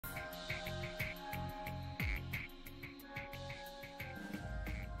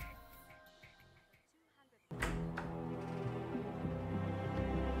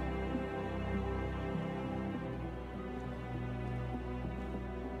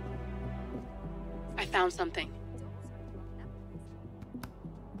found something.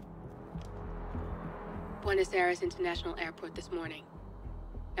 Buenos Aires International Airport this morning.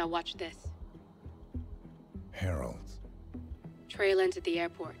 Now watch this. Heralds. Trail ends at the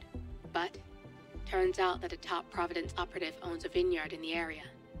airport, but turns out that a top Providence operative owns a vineyard in the area.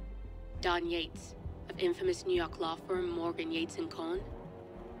 Don Yates, of infamous New York law firm Morgan Yates & Cohn.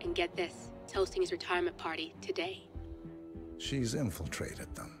 And get this, it's hosting his retirement party today. She's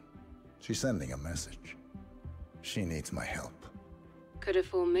infiltrated them. She's sending a message. She needs my help. Could have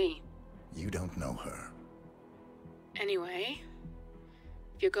fooled me. You don't know her. Anyway,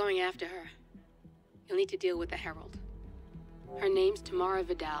 if you're going after her, you'll need to deal with the Herald. Her name's Tamara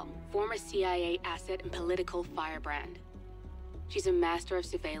Vidal, former CIA asset and political firebrand. She's a master of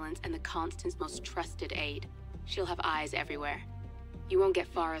surveillance and the Constant's most trusted aide. She'll have eyes everywhere. You won't get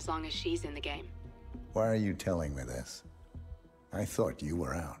far as long as she's in the game. Why are you telling me this? I thought you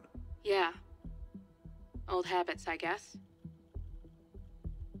were out. Yeah. Old habits, I guess.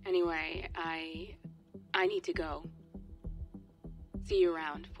 Anyway, I need to go. See you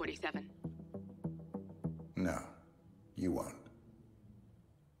around, 47. No, you won't.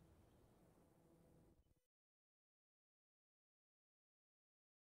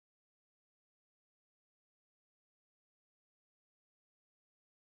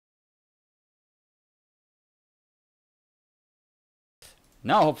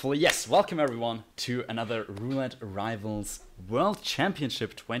 Now, hopefully, yes, welcome everyone to another Roulette Rivals World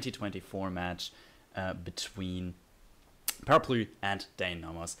Championship 2024 match between Parapluie and Dein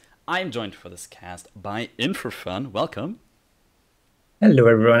Nomos. I am joined for this cast by In4Fun. Welcome. Hello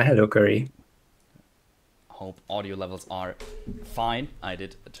everyone, hello Curry. Hope audio levels are fine. I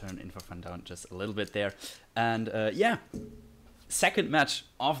did turn In4Fun down just a little bit there. And yeah, second match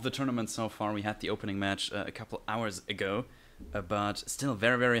of the tournament so far. We had the opening match a couple hours ago. But still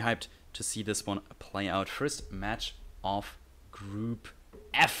very, very hyped to see this one play out. First match of Group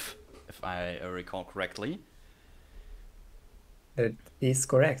F, if I recall correctly. That is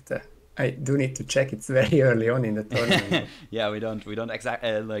correct. I do need to check. It's very early on in the tournament. Yeah, we don't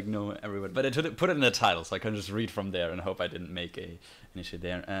exactly like know everyone, but I put it in the title, so I can just read from there and hope I didn't make an issue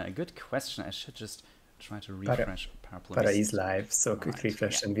there. A good question. I should just try to refresh Parapluie. Para is live, so quick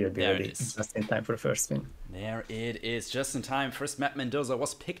refresh and we'll be ready just in time for the first win. There it is, just in time. First map, Mendoza,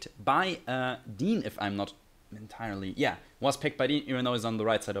 was picked by Dein, if I'm not entirely... Yeah, was picked by Dein, even though he's on the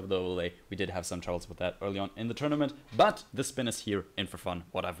right side of the overlay. We did have some troubles with that early on in the tournament, but the spin is here, In4Fun.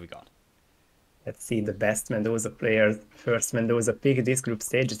 What have we got? Let's see the best Mendoza players. First, Mendoza picked this group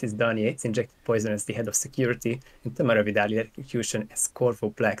stage. It is Don Yates, injected poison as the head of security, and Tamara Vidal execution as Corvo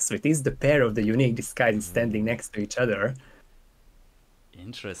Black. So it is the pair of the unique disguises standing next to each other.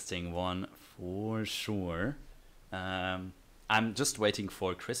 Interesting one for sure. I'm just waiting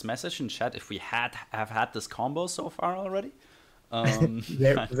for Chris' message in chat if we have had this combo so far already.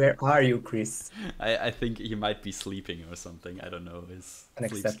 Where are you, Chris? I think he might be sleeping or something. I don't know his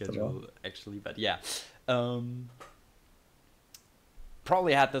sleep schedule actually, but yeah.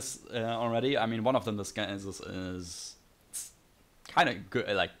 Probably had this already. I mean, one of them, this guy is kind of good.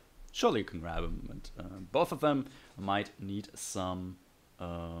 Like, surely you can grab him. But both of them might need some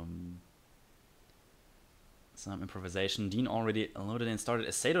improvisation. Dein already loaded and started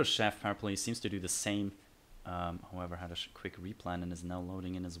a Sado Chef. Parapluie seems to do the same. However, had a quick replan and is now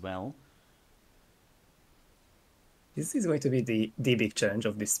loading in as well. This is going to be the big challenge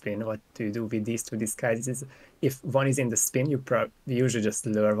of this spin. What to do with these two disguises? If one is in the spin, you usually just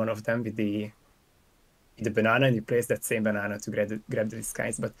lure one of them with the banana, and you place that same banana to grab the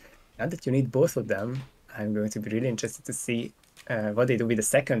disguise. But now that you need both of them, I'm going to be really interested to see what they do with the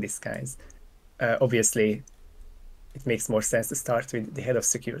second disguise. Obviously, it makes more sense to start with the head of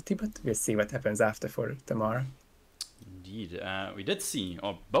security, but we'll see what happens after for Tamara. Indeed. We did see,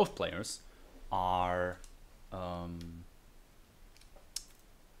 or both players are,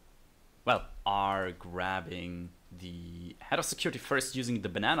 are grabbing the head of security first using the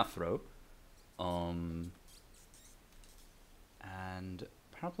banana throw. And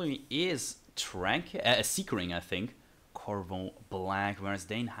Parapluie is seekering, I think, Corvo Black, whereas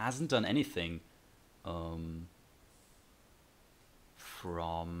Dein hasn't done anything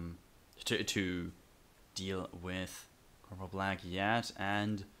to deal with Corvo Black yet.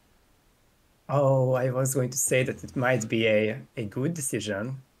 And oh, I was going to say that it might be a good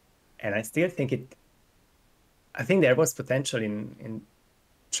decision, and I still think I think there was potential in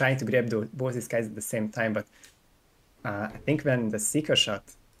trying to grab both these guys at the same time, but I think when the seeker shot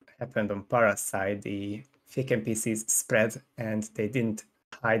happened on Para's side, the fake NPCs spread and they didn't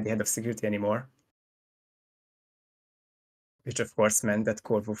hide the head of security anymore, which of course meant that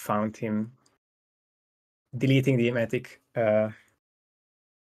Corvo found him deleting the emetic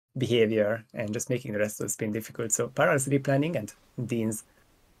behavior and just making the rest of the spin difficult. So Para is replanning, and Dean's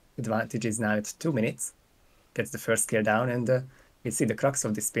advantage is now at 2 minutes. Gets the first kill down, and we'll see the crux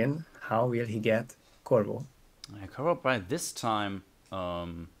of the spin. How will he get Corvo? Corvo by this time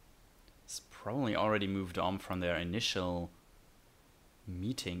is probably already moved on from their initial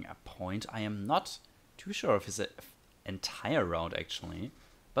meeting point. I am not too sure of his entire route actually,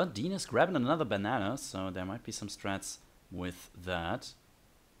 but Dean is grabbing another banana, so there might be some strats with that.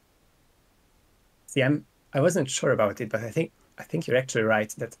 See, I wasn't sure about it, but I think you're actually right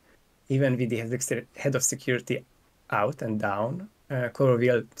that even with the head of security out and down, Corvo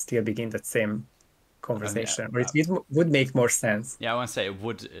will still begin that same conversation, but it would make more sense. Yeah, I want to say it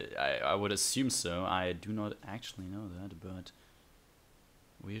would. I would assume so. I do not actually know that, but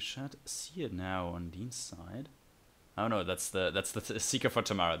we should see it now on Dean's side. Oh no, that's the seeker for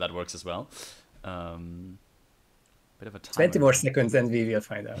tomorrow. That works as well. Bit of a time. 20 more seconds, and we will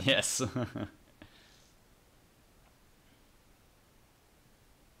find out. Yes. We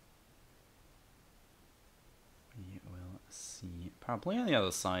will see. Parapluie on the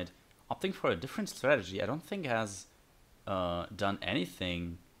other side, opting for a different strategy. I don't think has done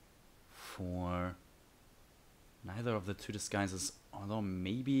anything for neither of the two disguises, although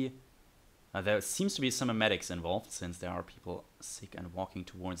maybe there seems to be some emetics involved, since there are people sick and walking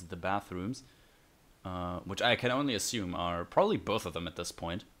towards the bathrooms, which I can only assume are probably both of them at this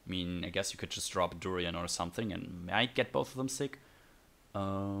point. I mean, I guess you could just drop Durian or something and might get both of them sick.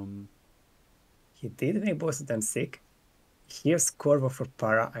 He did make both of them sick. Here's Corvo for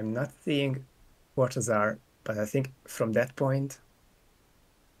Para. I'm not seeing Quartazar, but I think from that point...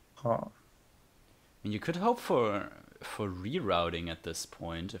 I mean, you could hope for rerouting at this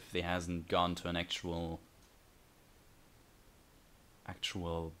point if they hasn't gone to an actual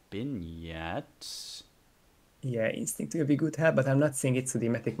bin yet. Yeah, instinct will be good help, but I'm not seeing it, so the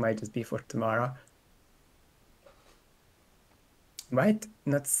emetic might just be for tomorrow. Might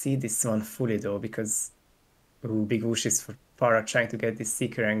not see this one fully though, because Big Whoosh is for Para trying to get this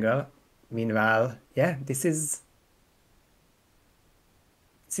seeker angle. Meanwhile, yeah, this is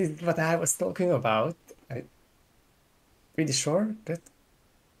what I was talking about. I'm pretty sure that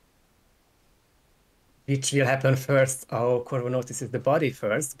which will happen first. Oh, Corvo notices the body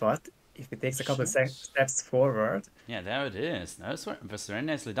first, but if it takes a couple of steps forward... Yeah, there it is. That was very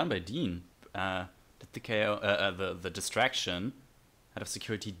nicely done by Dean. Did the KO, the distraction. Head of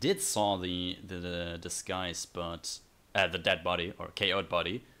security did saw the disguise, but the dead body or KO'd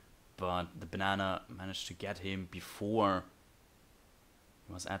body, but the banana managed to get him before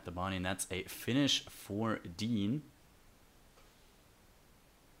he was at the body, and that's a finish for Dean.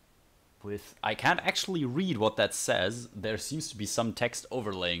 With I can't actually read what that says. There seems to be some text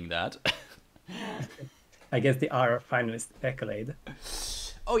overlaying that. I guess the RR finalist accolade.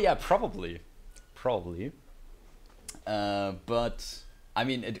 Oh yeah, probably. But I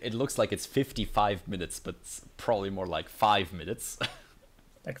mean, it looks like it's 55 minutes, but it's probably more like 5 minutes.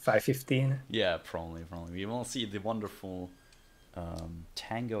 Like 5:15. Yeah, probably. We will see the wonderful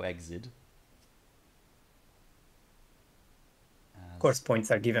tango exit. Of course,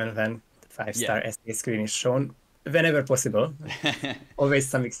 points are given when the 5-star SA screen is shown, whenever possible. Always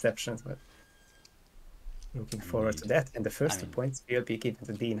some exceptions, but looking forward to that. And the first 2 points will be given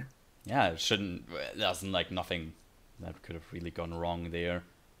to Dean. Yeah, there's like nothing that could have really gone wrong there.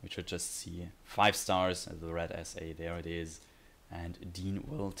 We should just see 5 stars as the red SA. There it is. And Dean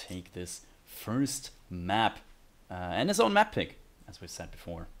will take this first map and his own map pick, as we said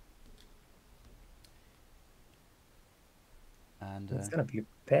before. And it's gonna be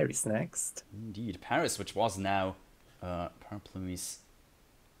Paris next. Indeed, Paris, which was now Parapluie's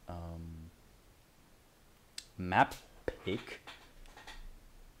map pick.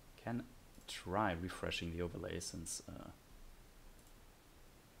 Can try refreshing the overlay since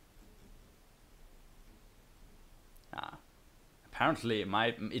apparently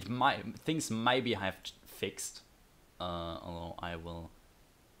things maybe have fixed, although I will.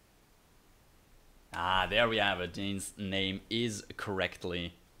 There we have it. Dean's name is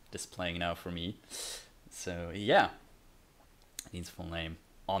correctly displaying now for me. So yeah, Dean's full name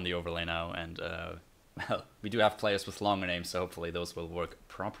on the overlay now, and well, we do have players with longer names, so hopefully those will work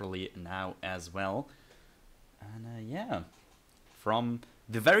properly now as well. And yeah, from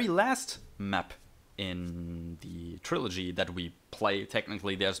the very last map in the trilogy that we play,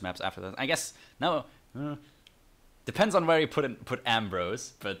 technically there's maps after that. I guess now depends on where you put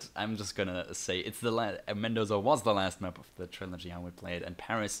Ambrose, but I'm just gonna say it's the Mendoza was the last map of the trilogy how we played, and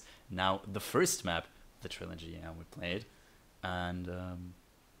Paris now the first map of the trilogy how we played, and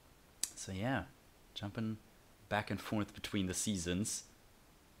so yeah, jumping back and forth between the seasons.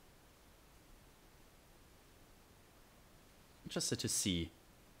 Interested to see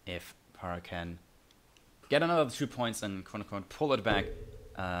if Para can get another 2 points and quote unquote pull it back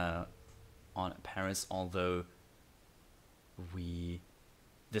on Paris, although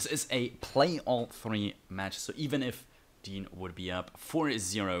this is a play all 3 match, so even if Dean would be up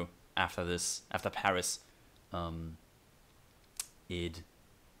 4-0 after Paris,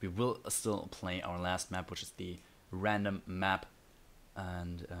 we will still play our last map, which is the random map.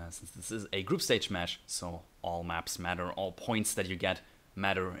 And since this is a group stage match, so all maps matter, all points that you get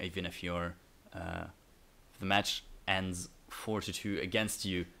matter, even if the match ends 4-2 against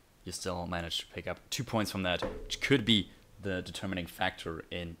you, you still manage to pick up 2 points from that, which could be the determining factor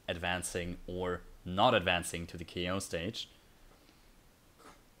in advancing or not advancing to the KO stage.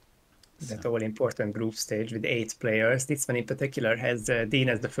 That all-important group stage with 8 players. This one in particular has Dean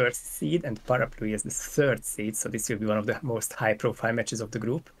as the first seed and Parapluie as the third seed, so this will be one of the most high-profile matches of the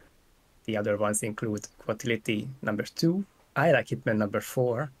group. The other ones include Quatility number 2, I Like Hitman number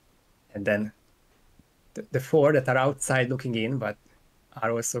 4, and then the 4 that are outside looking in, but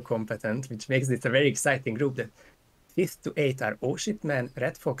are also competent, which makes this a very exciting group. That 5th to 8th are Oshitman,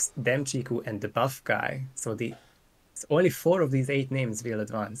 Red Fox, Demchiku, and the Buff Guy. So only 4 of these 8 names will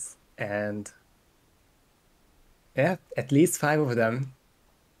advance. And yeah, at least 5 of them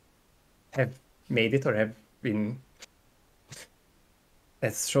have made it or have been,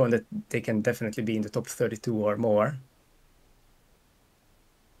 has shown that they can definitely be in the top 32 or more.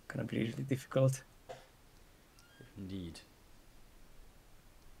 Gonna be really difficult. Indeed.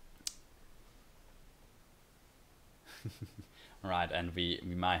 Right, and we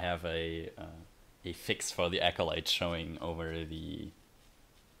might have a fix for the accolade showing over the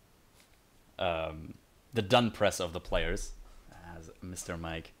done press of the players, as Mr.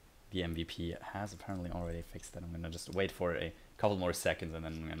 Mike, the MVP, has apparently already fixed that. I'm gonna just wait for a couple more seconds and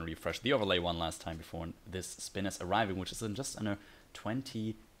then I'm gonna refresh the overlay one last time before this spin is arriving, which is in just under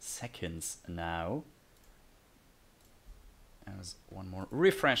 20 seconds now. As one more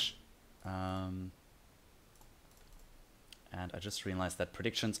refresh. And I just realized that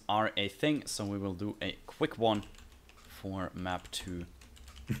predictions are a thing, so we will do a quick one for map 2.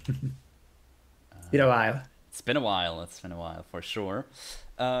 Been a while. It's been a while for sure.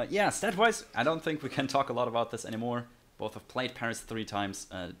 Yeah, stat-wise, I don't think we can talk a lot about this anymore. Both have played Paris 3 times.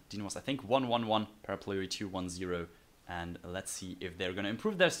 Dean was, I think, 1-1-1, Parapluie 2-1-0. And let's see if they're going to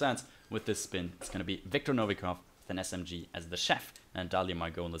improve their stats with this spin. It's going to be Viktor Novikov with an SMG as the chef, and Dalia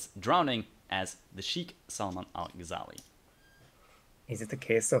Margolis drowning as the Sheikh Salman Al-Ghazali. Is it a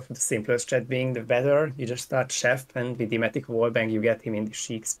case of the simpler strat being the better? You just start chef, and with the Matic wallbang you get him in the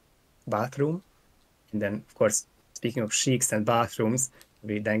Sheik's bathroom. And then, of course, speaking of Sheiks and bathrooms,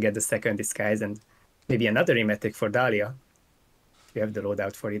 we then get the second disguise and maybe another emetic for Dalia. If you have the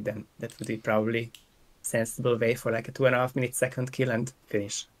loadout for it, then that would be probably a sensible way for like a 2.5 minute second kill and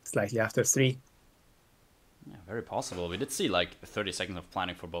finish slightly after 3. Yeah, very possible. We did see like 30 seconds of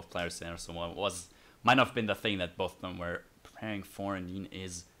planning for both players there, so might not have been the thing that both of them were preparing for, and Dean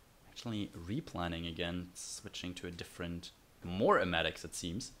is actually replanning again, switching to a different, more emetics it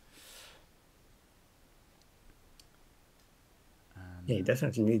seems. Yeah, you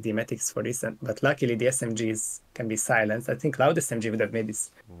definitely need the emetics for this, but luckily the SMGs can be silenced. I think Loud SMG would have made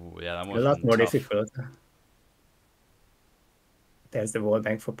this that a lot more tough. difficult. There's the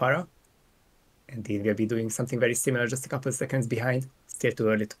wallbang for Para. And Dean will be doing something very similar, just a couple of seconds behind. Still too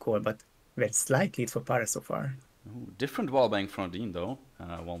early to call, but very slight lead for Para so far. Ooh, different wallbang from Dean though.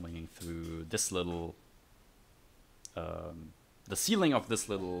 Wallbanging through this little, the ceiling of this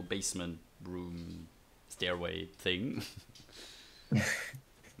little basement room stairway thing.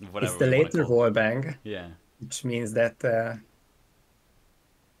 It's the later wallbang. Yeah. Which means that,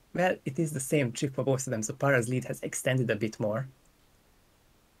 well, it is the same chip for both of them, so Para's lead has extended a bit more.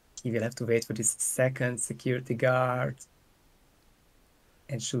 He will have to wait for this second security guard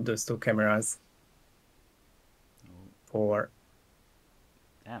and shoot those 2 cameras. For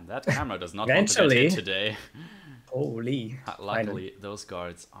damn, that camera does not eventually want to get hit today. Holy. Luckily, those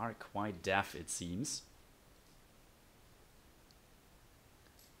guards are quite deaf, it seems.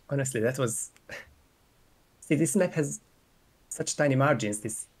 Honestly, that was... See, this map has such tiny margins.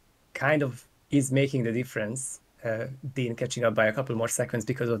 This kind of is making the difference. Dean catching up by a couple more seconds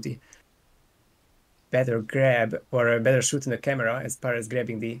because of the better grab or a better shoot in the camera as far as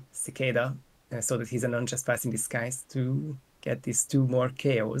grabbing the cicada, so that he's an untrespassing disguise to get these 2 more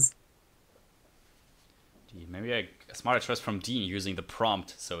KOs. Maybe a smarter choice from Dean using the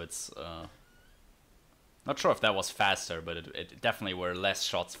prompt, so it's not sure if that was faster, but it definitely were less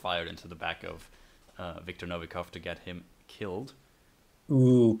shots fired into the back of Viktor Novikov to get him killed.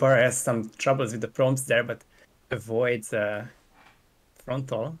 Ooh, Para has some troubles with the prompts there, but avoids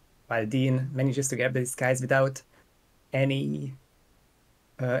frontal, while Dean manages to get the disguise without any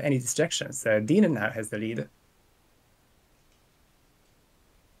distractions. Dean now has the lead.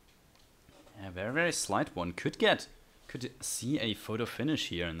 A very, very slight one. Could see a photo finish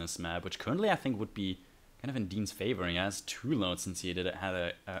here in this map, which currently I think would be kind of in Dean's favor. He has 2 loads since he had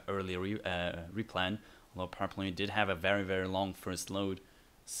a early replan, although Parapluie did have a very, very long first load.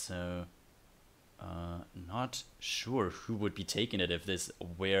 So, not sure who would be taking it if this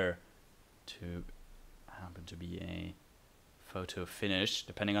were to happen to be a photo finish,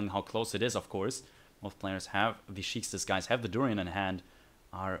 depending on how close it is, of course. Both players have the Sheik's Disguise, have the Durian in hand,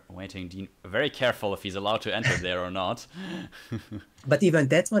 are waiting. Dean very careful if he's allowed to enter there or not. But even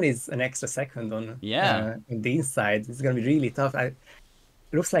that one is an extra second on Dean's side. It's going to be really tough.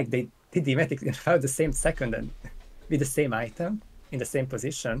 Looks like they did the Matic in about the same second and with the same item in the same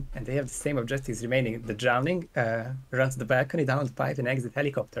position, and they have the same objectives remaining. The drowning, run to the balcony, down the pipe, and exit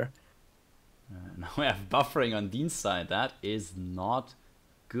helicopter. Now we have buffering on Dean's side. That is not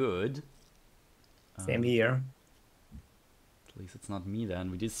good. Same here. At least it's not me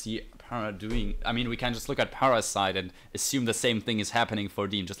then. We did see Para doing... I mean, we can just look at Para's side and assume the same thing is happening for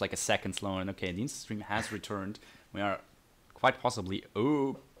Dean, just like a second slower. And okay, Dean's stream has returned. We are quite possibly...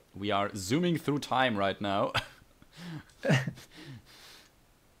 Oh, we are zooming through time right now.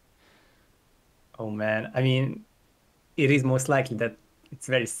 Oh man, I mean, it is most likely that it's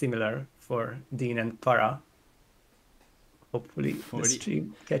very similar for Dean and Para. Hopefully the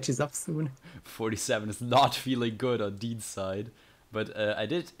stream catches up soon. 47 is not feeling good on Dean's side. But I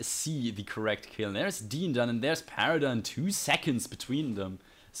did see the correct kill. There's Dean done and there's Para done. 2 seconds between them.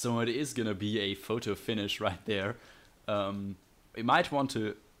 So it is going to be a photo finish right there. We might want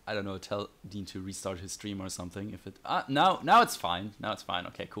to, I don't know, tell Dean to restart his stream or something. If it now it's fine. Now it's fine.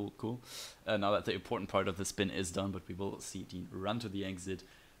 Okay, cool. Now that the important part of the spin is done. But we will see Dean run to the exit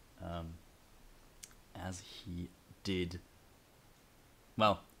as he did...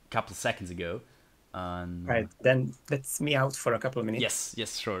 Well, a couple of seconds ago. Right, then let's me out for a couple of minutes.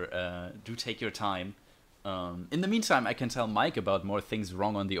 Yes, sure. Do take your time. In the meantime, I can tell Mike about more things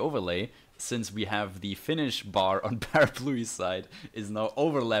wrong on the overlay, since we have the finish bar on Parapluie's side is now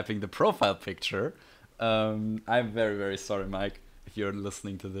overlapping the profile picture. I'm very, very sorry, Mike, if you're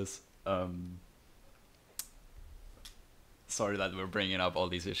listening to this. Sorry that we're bringing up all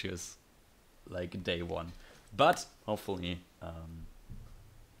these issues like day one. But hopefully...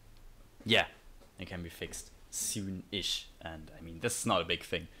 yeah, it can be fixed soon-ish. And I mean, this is not a big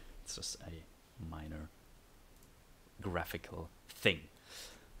thing. It's just a minor graphical thing.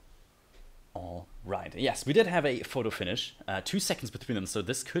 All right. Yes, we did have a photo finish. 2 seconds between them, so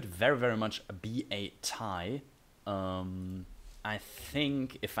this could very, very much be a tie. I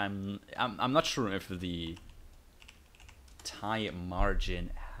think if I'm not sure if the tie margin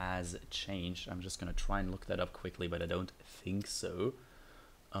has changed. I'm just gonna try and look that up quickly, but I don't think so.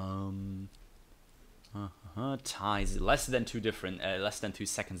 Ties less than 2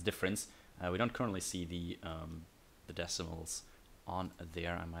 seconds difference. We don't currently see the decimals on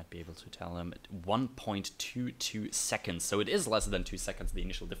there. I might be able to tell them 1.22 seconds. So it is less than 2 seconds, the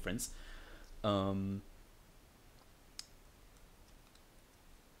initial difference.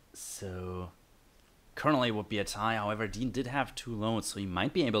 So currently it would be a tie. However, Dean did have 2 loads, so he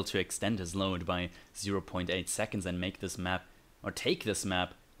might be able to extend his load by 0.8 seconds and make this map, or take this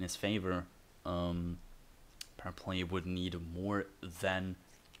map in his favor. Parapluie would need more than...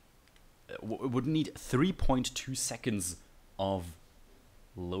 would need 3.2 seconds of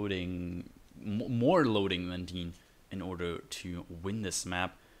loading, more loading than Dean in order to win this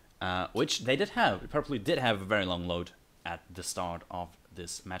map, which they did have. Parapluie did have a very long load at the start of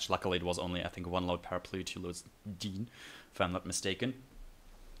this match. Luckily, it was only, I think, 1 load Parapluie, 2 loads Dean, if I'm not mistaken.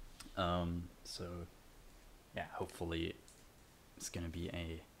 So, yeah, hopefully it's going to be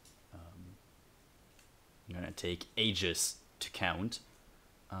a... going to take ages to count.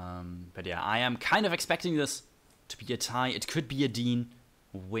 But yeah, I am kind of expecting this to be a tie. It could be a Dean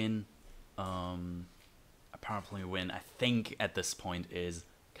win, a Parapluie win. I think at this point is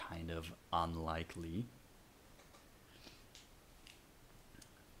kind of unlikely.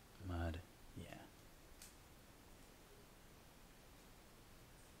 But yeah,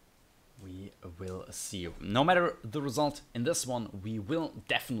 we will see. No matter the result in this one, we will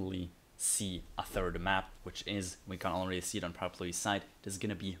definitely see a third map, which is, we can already see it on Parapluie's side. This is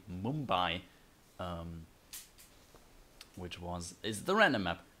gonna be Mumbai, which is the random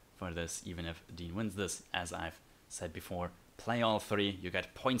map for this. Even if Dean wins this, as I've said before, play all 3. You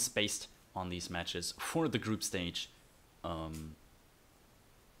get points based on these matches for the group stage.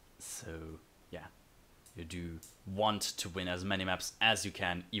 So yeah, you do want to win as many maps as you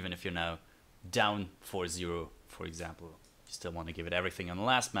can, even if you're now down 4-0, for example. You still want to give it everything on the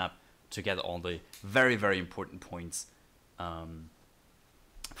last map to get all the very, very important points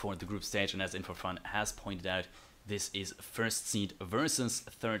for the group stage. And as In4Fun has pointed out, this is first seed versus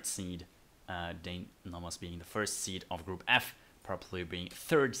third seed. Dein, Nomos being the first seed of Group F, Parapluie being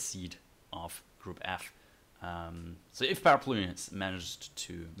third seed of Group F. So if Parapluie has managed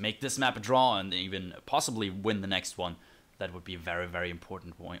to make this map a draw and even possibly win the next one, that would be very, very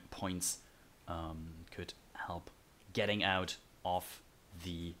important points. Could help getting out of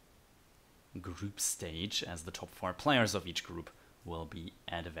the group stage, as the top 4 players of each group will be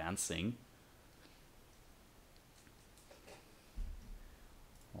advancing.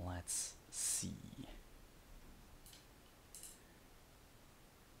 Let's see.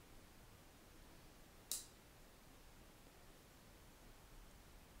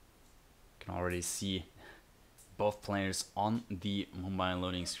 Can already see both players on the Mumbai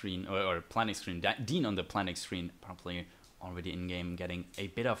loading screen or planning screen. Dein on the planning screen, Parapluie already in game, getting a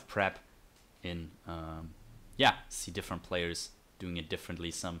bit of prep in. Yeah, see different players doing it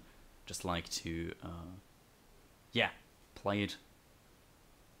differently. Some just like to, yeah, play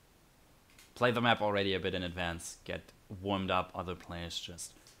the map already a bit in advance, get warmed up. Other players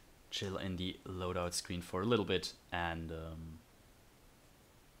just chill in the loadout screen for a little bit and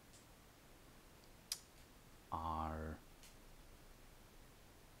are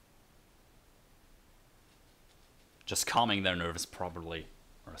just calming their nerves properly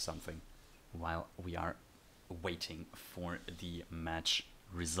or something while we are waiting for the match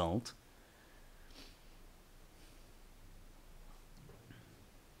result.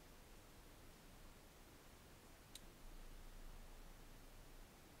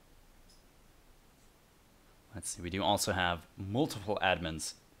 Let's see, we do also have multiple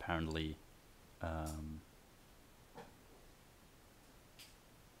admins apparently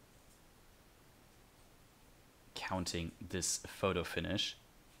counting this photo finish.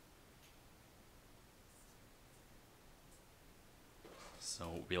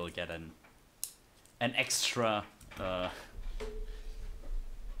 So we'll get an extra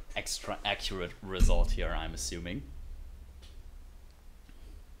extra accurate result here, I'm assuming.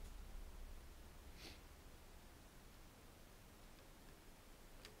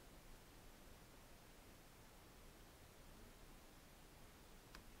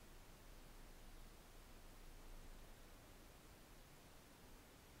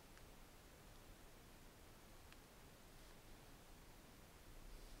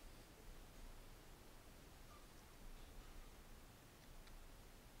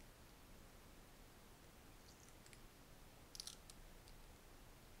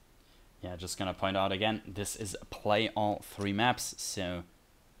 Yeah, just gonna point out again, this is play all 3 maps, so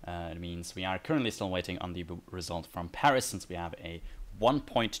it means we are currently still waiting on the result from Paris, since we have a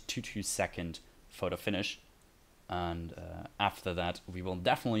 1.22 second photo finish, and after that we will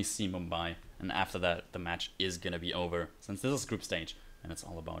definitely see Mumbai, and after that the match is gonna be over, since this is group stage and it's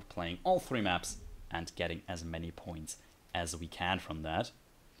all about playing all 3 maps and getting as many points as we can from that.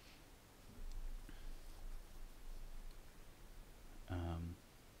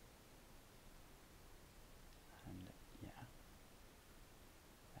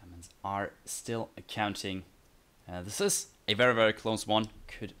 Are still counting. This is a very, very close one.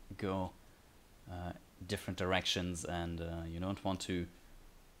 Could go different directions, and you don't want to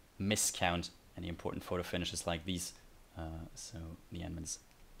miscount any important photo finishes like these. So the admins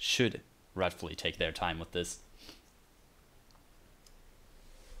should rightfully take their time with this.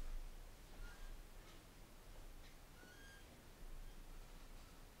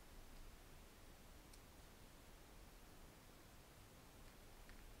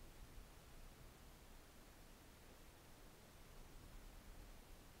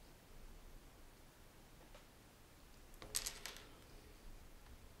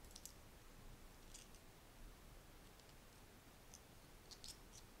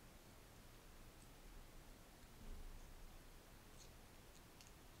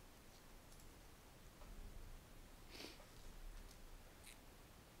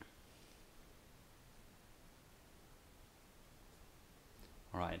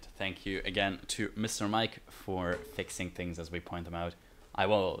 Right, thank you again to Mr. Mike for fixing things as we point them out. I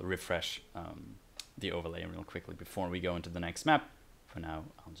will refresh the overlay real quickly before we go into the next map. For now,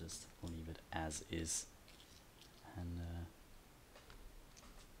 I'll just leave it as is. And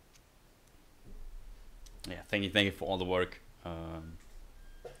yeah, thank you for all the work.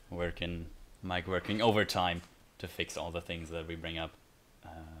 Mike working overtime to fix all the things that we bring up.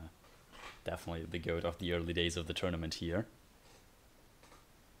 Definitely the GOAT of the early days of the tournament here.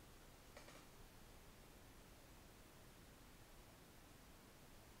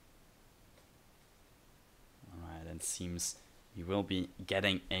 Alright, and seems we will be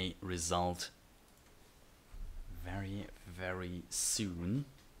getting a result very, very soon.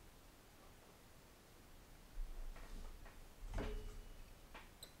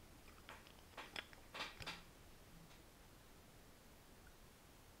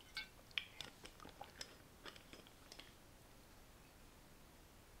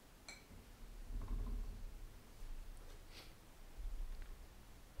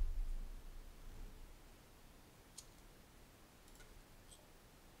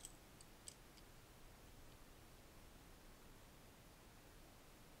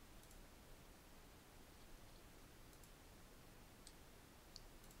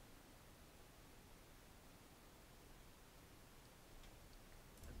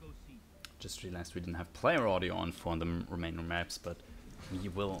 Just realized we didn't have player audio on for the remaining maps, but we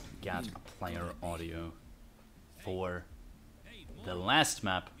will get a player audio for the last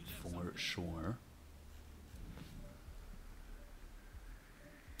map for sure.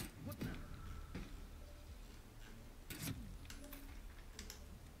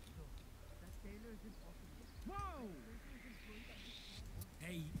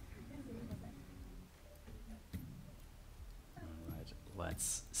 Alright,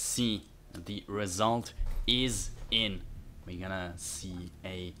 let's see. The result is in. We're gonna see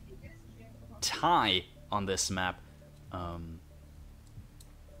a tie on this map.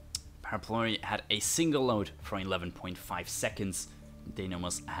 Parapluie had a single load for 11.5 seconds.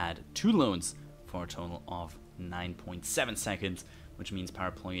 Nomos had 2 loads for a total of 9.7 seconds, which means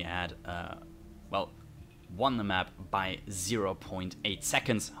Parapluie had, well, won the map by 0.8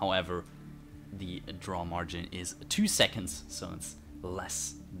 seconds. However, the draw margin is 2 seconds, so it's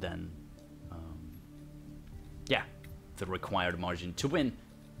less than the required margin to win,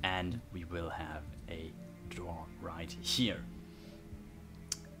 and we will have a draw right here,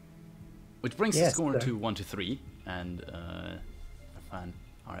 which brings the score to 1-3. And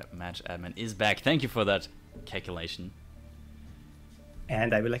our match admin is back. Thank you for that calculation.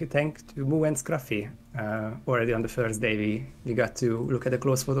 And I would like to thank to Moo and Scruffy. Already on the first day we got to look at a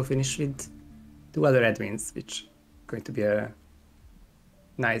close photo finish with 2 other admins, which is going to be a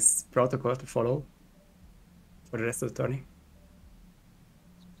nice protocol to follow for the rest of the tourney.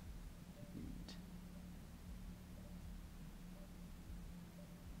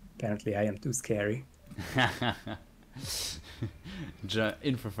 Apparently I am too scary.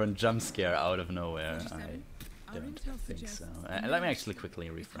 In4Fun jump scare out of nowhere. I don't think so. Let me actually quickly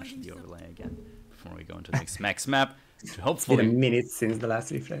refresh the overlay again before we go into the next max map. To hopefully, it's been a minute since the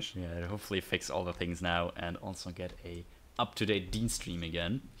last refresh. Yeah, to hopefully fix all the things now and also get a up-to-date Dean stream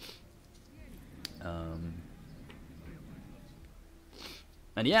again.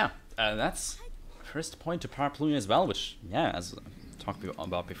 And yeah, that's first point to Parapluie as well, which, yeah, as talked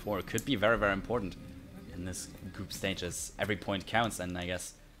about before, could be very, very important in this group stage, as every point counts. And I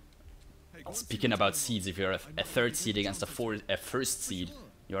guess, speaking about seeds, if you're a third seed against a first seed,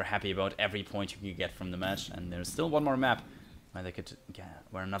 you're happy about every point you can get from the match. And there's still one more map where they could get,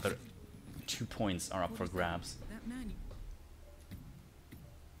 where another 2 points are up for grabs.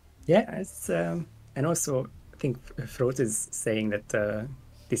 Yeah, it's and also I think Froth is saying that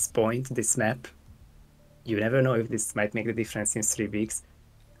this map, you never know if this might make the difference in 3 weeks.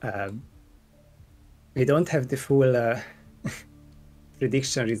 We don't have the full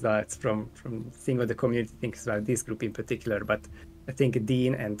prediction results from seeing what the community thinks about this group in particular, but I think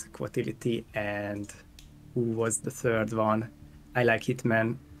Dean and Quatility and who was the third one, I Like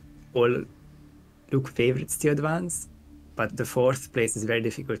Hitman, all look favorites to advance, but the 4th place is very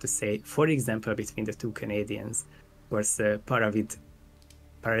difficult to say. For example, between the 2 Canadians, of course, Para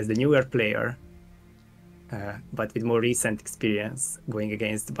is the newer player, but with more recent experience going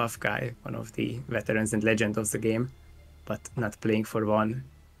against the buff guy, one of the veterans and legend of the game, but not playing for 1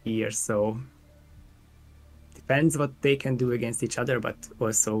 year, so depends what they can do against each other, but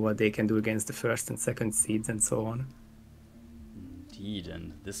also what they can do against the 1st and 2nd seeds and so on. Indeed,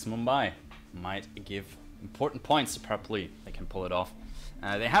 and this Mumbai might give important points to Parapluie. They can pull it off.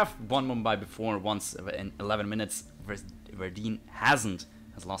 They have won Mumbai before, once in 11 minutes, where Dein has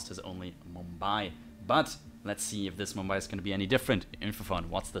lost his only Mumbai. But let's see if this Mumbai is going to be any different. In4Fun,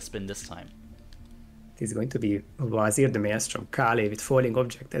 what's the spin this time? It is going to be Wazir the Maelstrom, Kale with Falling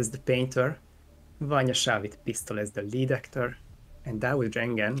Object as the painter, Vanya Shah with Pistol as the lead actor, and Dawood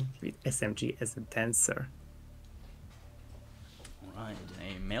Drengen with SMG as the dancer. Alright,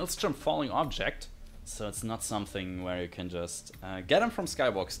 a Maelstrom Falling Object, so it's not something where you can just get him from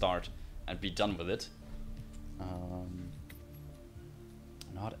Skywalk start and be done with it.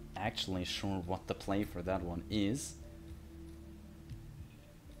 Not actually sure what the play for that one is.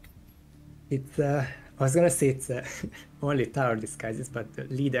 It's I was gonna say it's only tower disguises, but the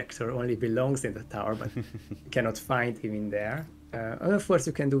lead actor only belongs in the tower, but you cannot find him in there. And of course,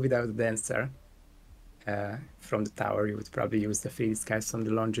 you can do without the dancer. From the tower, you would probably use the free disguise from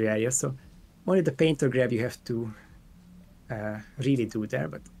the laundry area. So only the painter grab you have to really do there.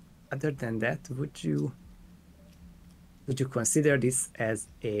 But other than that, would you consider this as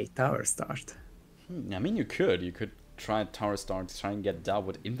a tower start? I mean, you could try tower start, try and get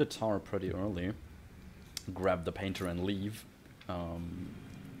Dawood in the tower pretty early, grab the painter and leave, and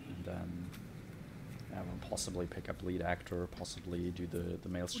then possibly pick up lead actor, possibly do the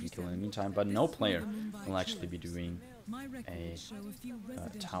maelstrom kill in the meantime, but no player will actually be doing a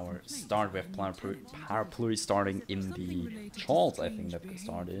tower start. We have Parapluie starting in the Charles, I think that the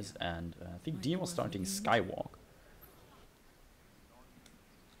start is, and I think Dean was starting Skywalk.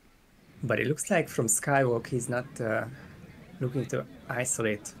 But it looks like from Skywalk he's not looking to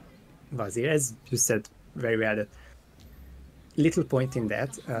isolate Vazir, as you said very well. That little point in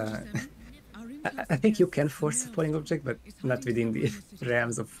that. I think you can force a falling object, but not within the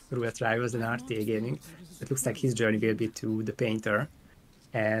realms of Roulette Rivals and RTA Gaming. It looks like his journey will be to the painter.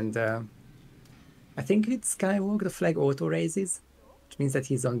 And I think with Skywalk the flag auto raises, which means that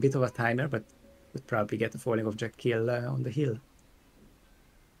he's on a bit of a timer, but would probably get a falling object kill on the hill.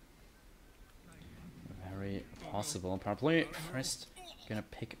 Very possible. Probably first gonna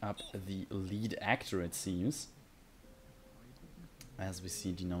pick up the lead actor, it seems. As we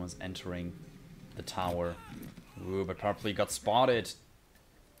see Nomos entering the tower. Ooh, but Parapluie got spotted.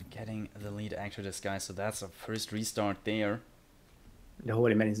 Getting the lead actor disguise, so that's a first restart there. The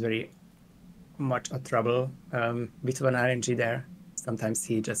Holy Man is very much a trouble. Bit of an RNG there. Sometimes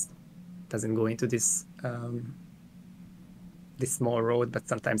he just doesn't go into this this small road, but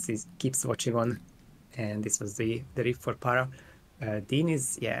sometimes he keeps watching on. And this was the rip for Para. Dean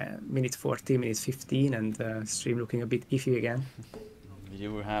is, yeah, minute 40, minute 15, and stream looking a bit iffy again. We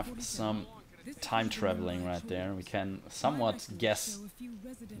do have some time traveling right there. We can somewhat guess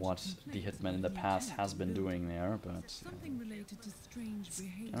what the Hitman in the past has been doing there, but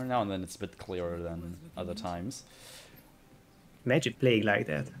every now and then it's a bit clearer than other times. Magic playing like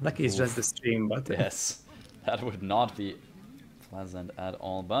that. Lucky it's just the stream, but yes, that would not be pleasant at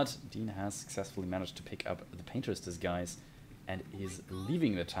all. But Dean has successfully managed to pick up the painter's disguise and is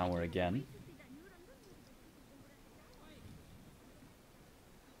leaving the tower again.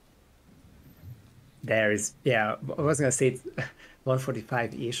 There is, yeah, I was gonna say it's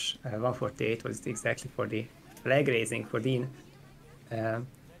 145-ish, 148 was exactly for the flag raising for Dean.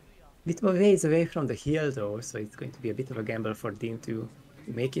 Bit of a ways away from the hill though, so it's going to be a bit of a gamble for Dean to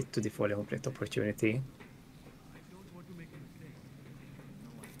make it to the falling object opportunity.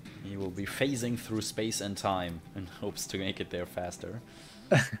 He will be phasing through space and time in hopes to make it there faster.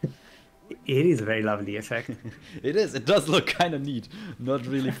 It is a very lovely effect. It is. It does look kind of neat. Not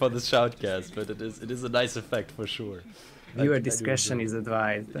really for the shoutcast, but it is a nice effect for sure. Viewer discretion is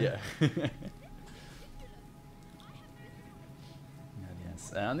advised. Yeah.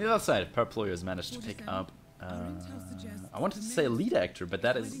 Yes. On the other side, Parapluie has managed to pick up. I wanted to say a lead actor, but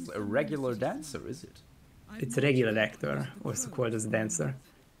that is a regular dancer, is it? It's a regular actor, also called as a dancer.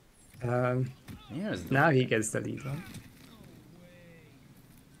 Now he gets the lead one.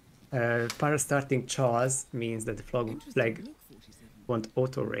 Para starting Charles means that the flag won't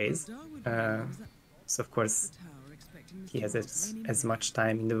auto raise. So of course he has as much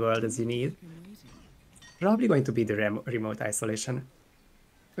time in the world as you need. Probably going to be the remote isolation.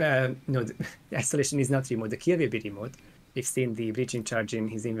 No, the isolation is not remote. The kill will be remote. We've seen the breaching charge in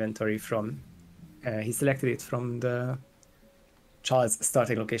his inventory from. He selected it from the Charles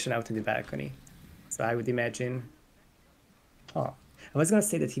starting location out in the balcony. So I would imagine. Oh. I was gonna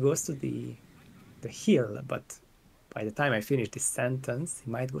say that he goes to the hill, but by the time I finish this sentence,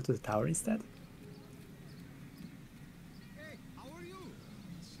 he might go to the tower instead.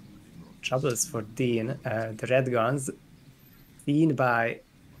 Troubles for Dean. The red guns seen by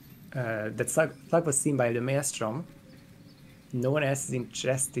that flag was seen by the Maelstrom. No one else is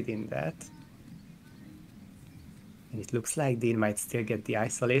interested in that. And it looks like Dean might still get the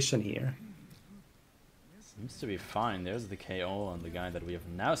isolation here. Seems to be fine. There's the KO on the guy that we have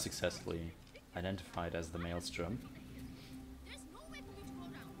now successfully identified as the Maelstrom.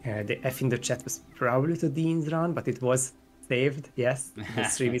 The F in the chat was probably to Dean's run, but it was saved. Yes, the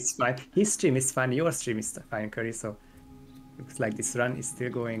stream is fine. His stream is fine. Your stream is fine, Curry. So looks like this run is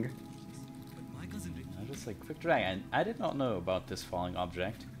still going. Just a quick drag. And I did not know about this falling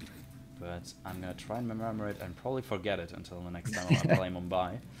object. but I'm gonna try and remember it and probably forget it until the next time I play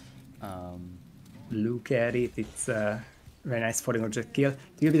Mumbai. Look at it, it's a very nice falling object kill.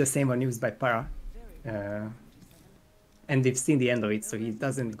 It will be the same one used by Para. And we've seen the end of it, so he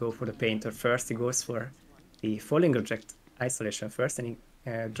doesn't go for the painter first, he goes for the falling object isolation first, and he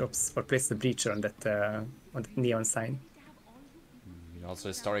drops or places the breacher on that neon sign. Also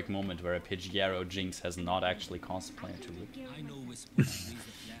a historic moment where a Pidgeotto Jinx has not actually cosplayed to it.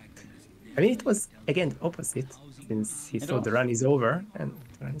 I mean, it was, again, the opposite, since he thought the run is over, and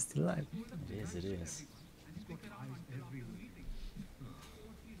the run is still alive. It is.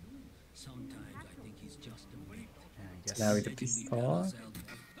 Now with the pistol.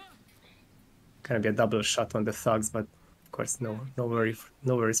 Kind of be a double shot on the thugs, but of course no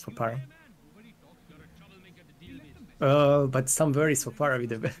worries for Para. But some worries for Para with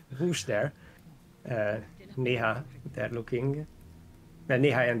the whoosh there. Neha there looking.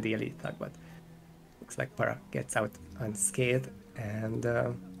 Neha and the elite thug, but looks like Para gets out unscathed. And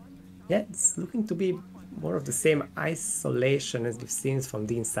yeah, it's looking to be more of the same isolation as we've seen from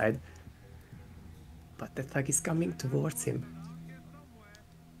the inside. But the thug is coming towards him.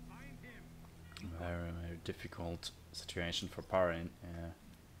 Very difficult situation for Para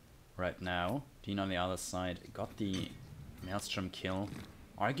right now. Dean on the other side got the Maelstrom kill.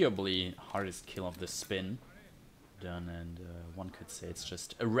 Arguably hardest kill of the spin done, and one could say it's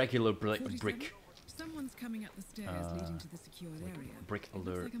just a regular brick. Someone's coming up the stairs leading to the secured area. Brick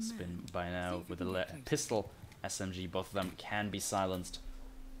alert spin by now with a pistol SMG. Both of them can be silenced.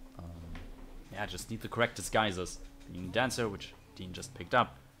 Yeah, just need the correct disguises. Being Dancer, which Dean just picked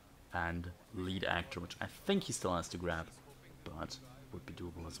up, and Lead Actor, which I think he still has to grab, but would be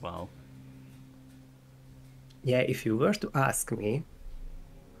doable as well. Yeah, if you were to ask me,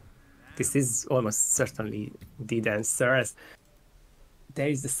 this is almost certainly the Dancer, as there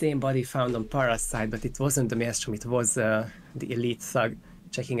is the same body found on Para's side, but it wasn't the Maelstrom, it was the elite thug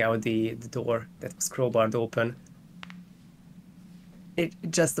checking out the door that was crowbarred open. It's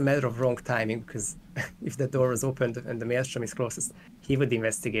just a matter of wrong timing, because if the door was opened and the Maelstrom is closest, he would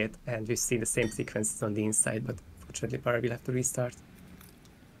investigate, and we see the same sequences on the inside, but fortunately Para will have to restart.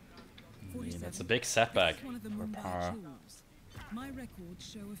 Yeah, that's a big setback for Para. My records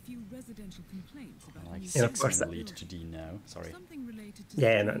show a few residential complaints about Like new 6 in the lead to Dean now. Sorry. something related to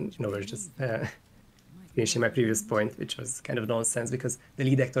Yeah, no, we're just finishing my previous point, which was kind of nonsense, because the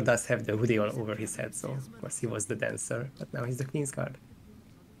lead actor does have the hoodie all over his head, so of course he was the Dancer, but now he's the Queen's Guard.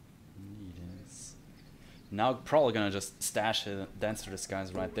 Indeed is. Now probably gonna just stash a Dancer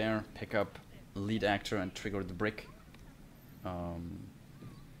disguise right there, pick up Lead Actor and trigger the brick. I'm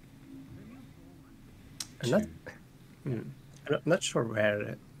not sure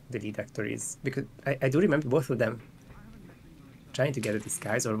where the lead actor is, because I do remember both of them trying to get a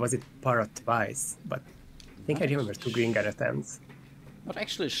disguise, or was it Para twice? But I think I remember 2 green gun attempts. Not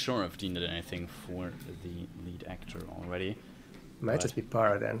actually sure if Dean did anything for the Lead Actor already. Might just be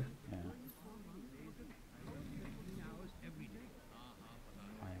Para then. Yeah.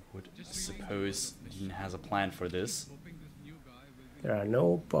 I would suppose Dean has a plan for this. There are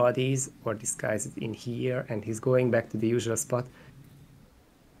no bodies or disguises in here, and he's going back to the usual spot.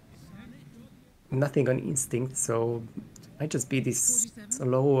 Nothing on instinct, so it might just be this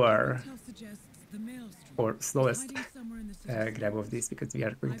slower or slowest grab of this, because we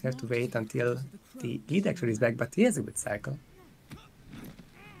are going to have to wait until the lead actor is back, but he has a good cycle.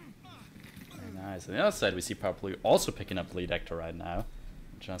 Very nice. On the other side, we see Parapluie also picking up Lead Actor right now,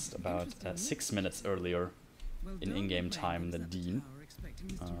 just about 6 minutes earlier in in-game time than Dean.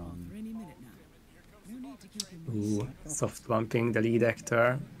 Ooh, soft bumping the lead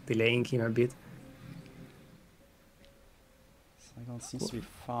actor, delaying him a bit. Cycle seems to be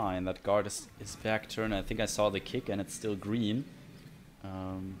fine. That guard is back turn. I think I saw the kick and it's still green.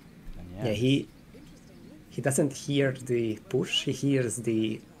 And yeah, he doesn't hear the push. He hears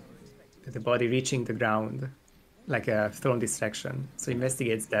the body reaching the ground, like a thrown distraction. So he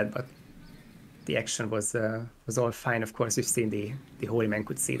investigates that, but the action was all fine. Of course, we've seen the Holy Man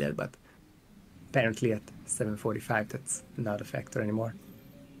could see that, but apparently at 7:45, that's not a factor anymore.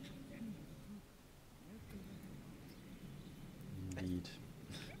 Indeed.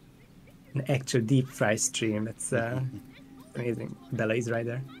 An actual deep fry stream. That's amazing. Bella is right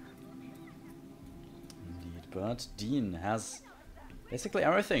there. Indeed, but Dean has basically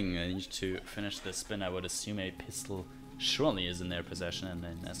everything. I need to finish the spin. I would assume a pistol surely is in their possession, and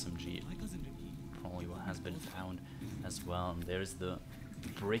then SMG probably has been found as well. And there's the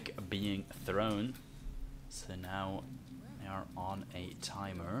brick being thrown. So now they are on a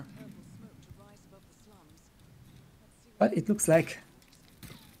timer. But it looks like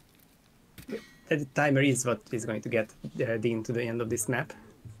the timer is what is going to get Dean to the end of this map.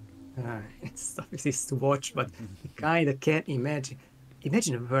 It's obviously to watch, but you kind of can't imagine.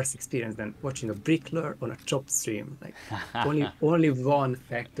 Imagine a worse experience than watching a brickler on a chopped stream. Like only one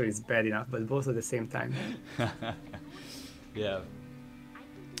factor is bad enough, but both at the same time. Yeah.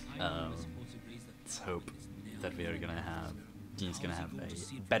 Let's hope that we are gonna have Dean's gonna have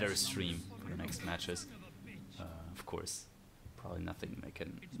a better stream for the next matches. Of course, probably nothing I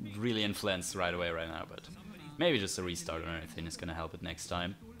can really influence right away right now, but maybe just a restart or anything is gonna help it next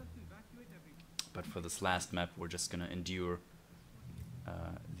time. But for this last map, we're just gonna endure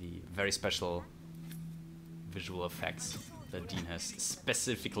the very special visual effects that Dean has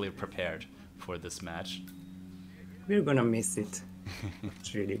specifically prepared for this match. We're gonna miss it.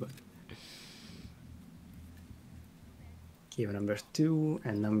 It's really good. Key number 2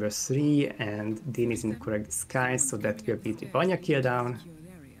 and number 3, and Dean is in the correct disguise, so that will be the Vanya kill down.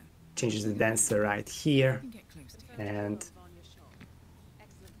 Changes the dancer right here, and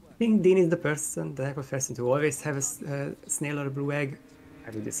I think Dean is the type of person to always have a snail or a blue egg. I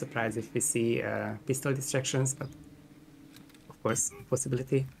would be surprised if we see pistol distractions, but of course,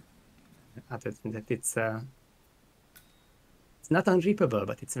 possibility. Other than that, it's not unreapable,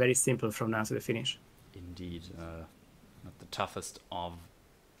 but it's very simple from now to the finish. Indeed, not the toughest of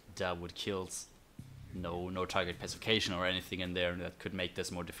Dawood kills. No target pacification or anything in there that could make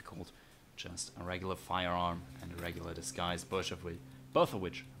this more difficult. Just a regular firearm and a regular disguise, both of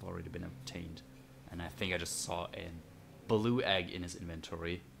which have already been obtained. And I think I just saw a blue egg in his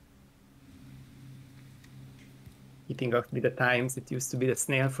inventory. Keeping up with the times, it used to be the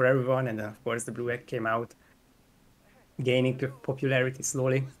snail for everyone, and of course the blue egg came out, gaining popularity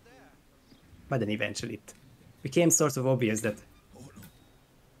slowly. But then eventually it became sort of obvious that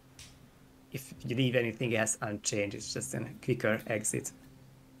if you leave anything else unchanged, it's just a quicker exit,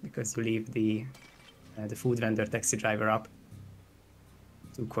 because you leave the food vendor taxi driver up.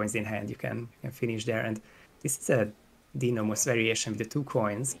 2 coins in hand, you can finish there. And this is a Nomos variation with the 2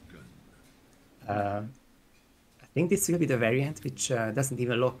 coins. I think this will be the variant which doesn't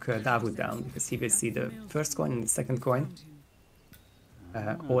even lock Dawood down, because he will see the first coin and the second coin.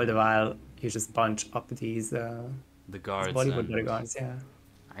 All the while you just bunch up these the guards. Bollywood guards, yeah.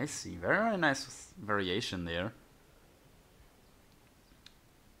 I see. Very nice variation there.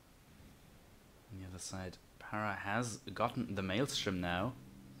 On the other side, Para has gotten the maelstrom now,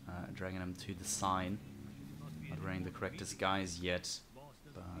 dragging him to the sign. Not wearing the correct disguise yet,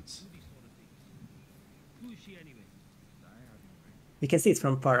 but you can see it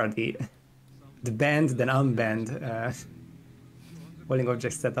from Para, the band, then unband holding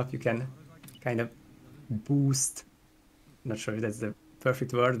object setup. You can kind of boost, not sure if that's the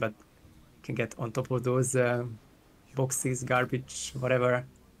perfect word, but you can get on top of those boxes, garbage, whatever,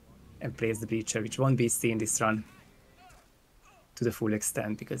 and place the breacher, which won't be seen this run to the full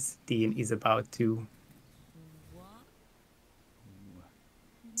extent, because Dean is about to.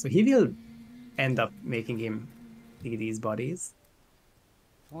 So he will end up making him dig these bodies.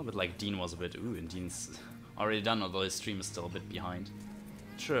 a little bit like Dean was a bit, and Dean's already done, although his stream is still a bit behind.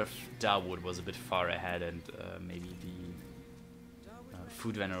 Not sure if Dawood was a bit far ahead, and maybe the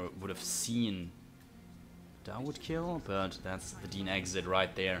food vendor would have seen Dawood kill, but that's the Dean exit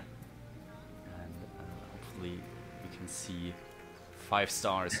right there. And hopefully we can see 5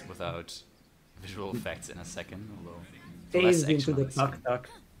 stars without visual effects in a second, although phased into the tuck.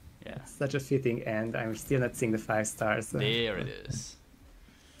 Yeah. Such a fitting end. I'm still not seeing the 5 stars. There it is.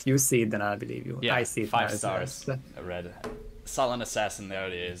 If you see it, then I'll believe you. Yeah, I see it 5 now, stars. A red Sullen Assassin, there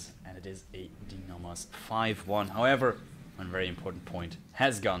it is. And it is a Nomos 5-1. However, one very important point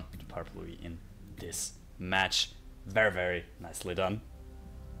has gone to Parapluie in this match. Very, very nicely done.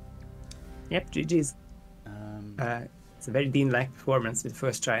 Yep, GG's. It's a very Dean-like performance with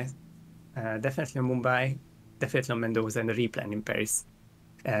first try. Definitely on Mumbai, definitely on Mendoza, and the replan in Paris.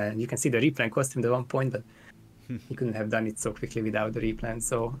 You can see the replan cost him the 1 point, but he couldn't have done it so quickly without the replan.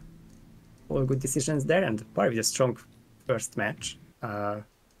 So all good decisions there, and probably a strong first match.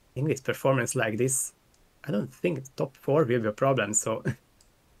 In with performance like this, I don't think top 4 will be a problem. So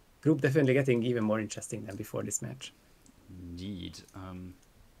group definitely getting even more interesting than before this match. Indeed.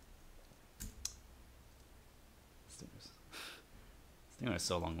 Stinger is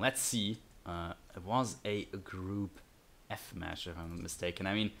so long. Let's see. It was a group F match, if I'm not mistaken.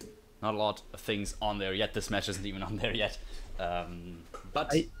 I mean, not a lot of things on there yet. This match isn't even on there yet.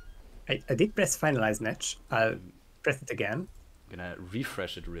 But I did press finalize match. I'll press it again. I'm gonna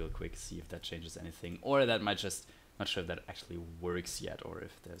refresh it real quick, see if that changes anything, or that might just, not sure if that actually works yet, or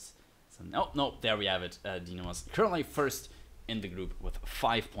if there's some. Oh no, there we have it. Dean was currently first in the group with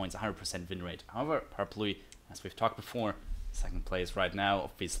 5 points, 100% win rate. However, Parapluie, as we've talked before, second place right now,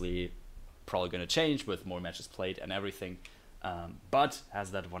 obviously probably going to change with more matches played and everything, but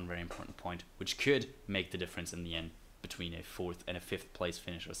has that one very important point, which could make the difference in the end between a 4th and a 5th place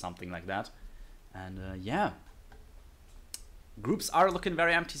finish or something like that. And yeah, groups are looking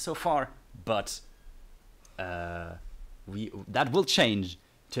very empty so far, but that will change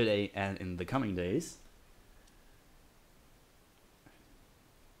today and in the coming days.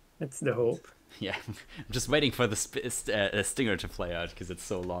 That's the hope. Yeah, I'm just waiting for the stinger to play out because it's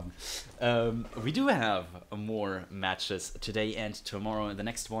so long. We do have more matches today and tomorrow, and the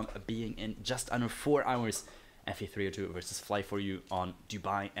next one being in just under 4 hours. FA302 versus Fly4You on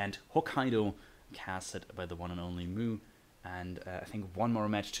Dubai and Hokkaido, casted by the one and only Mu. And I think one more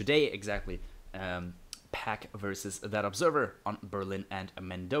match today, exactly. Pack versus That Observer on Berlin and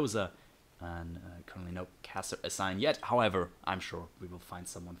Mendoza. And currently no caster assigned yet. However, I'm sure we will find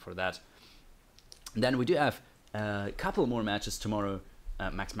someone for that. Then we do have a couple more matches tomorrow.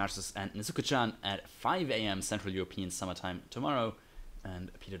 Max Marsus and Nizuko-chan at 5 a.m. Central European Summertime tomorrow.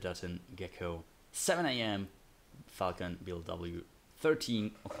 And Peter Dutton, Gecko, 7 a.m. Falcon, BLW,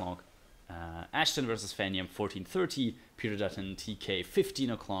 13 o'clock. Ashton versus Fanium, 14:30. Peter Dutton, TK,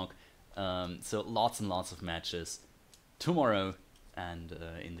 15 o'clock. So lots and lots of matches tomorrow and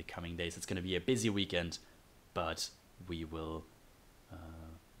in the coming days. It's going to be a busy weekend, but we will,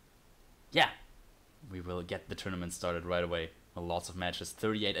 we will get the tournament started right away. Lots of matches,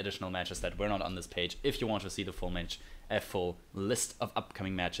 38 additional matches that were not on this page. If you want to see the full match, a full list of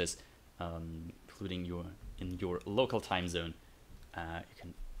upcoming matches, including in your local time zone, you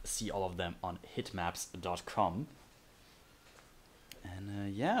can see all of them on hitmaps.com.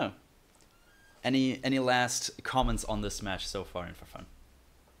 And yeah, any last comments on this match so far in In4Fun?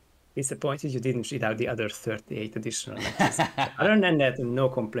 Disappointed you didn't read out the other 38 additional matches. Other than that, no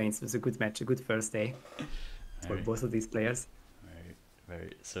complaints. It was a good match, a good first day for both of these players.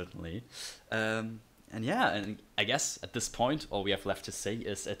 Very certainly. And yeah, and I guess at this point, all we have left to say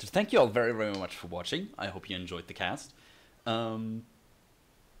is to thank you all very, very much for watching. I hope you enjoyed the cast. I'm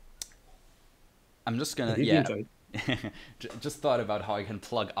just gonna just thought about how I can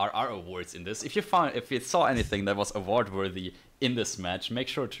plug RR awards in this. If you saw anything that was award worthy in this match, make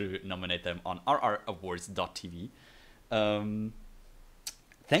sure to nominate them on rrawards.tv.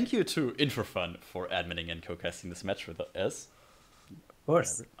 Thank you to In4Fun for adminning and co-casting this match with us. Of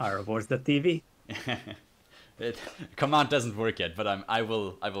course, rrawards.tv. Command doesn't work yet, but I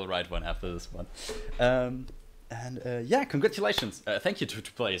will write one after this one. Yeah, congratulations. Thank you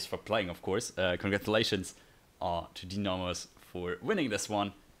to players for playing, of course. Congratulations to Dein Nomos for winning this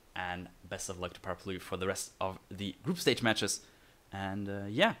one, and best of luck to Parapluie for the rest of the group stage matches. And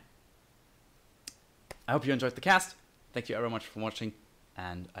yeah, I hope you enjoyed the cast. Thank you very much for watching,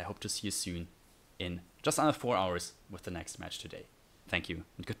 and I hope to see you soon in just under 4 hours with the next match today. Thank you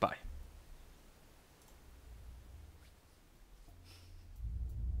and goodbye.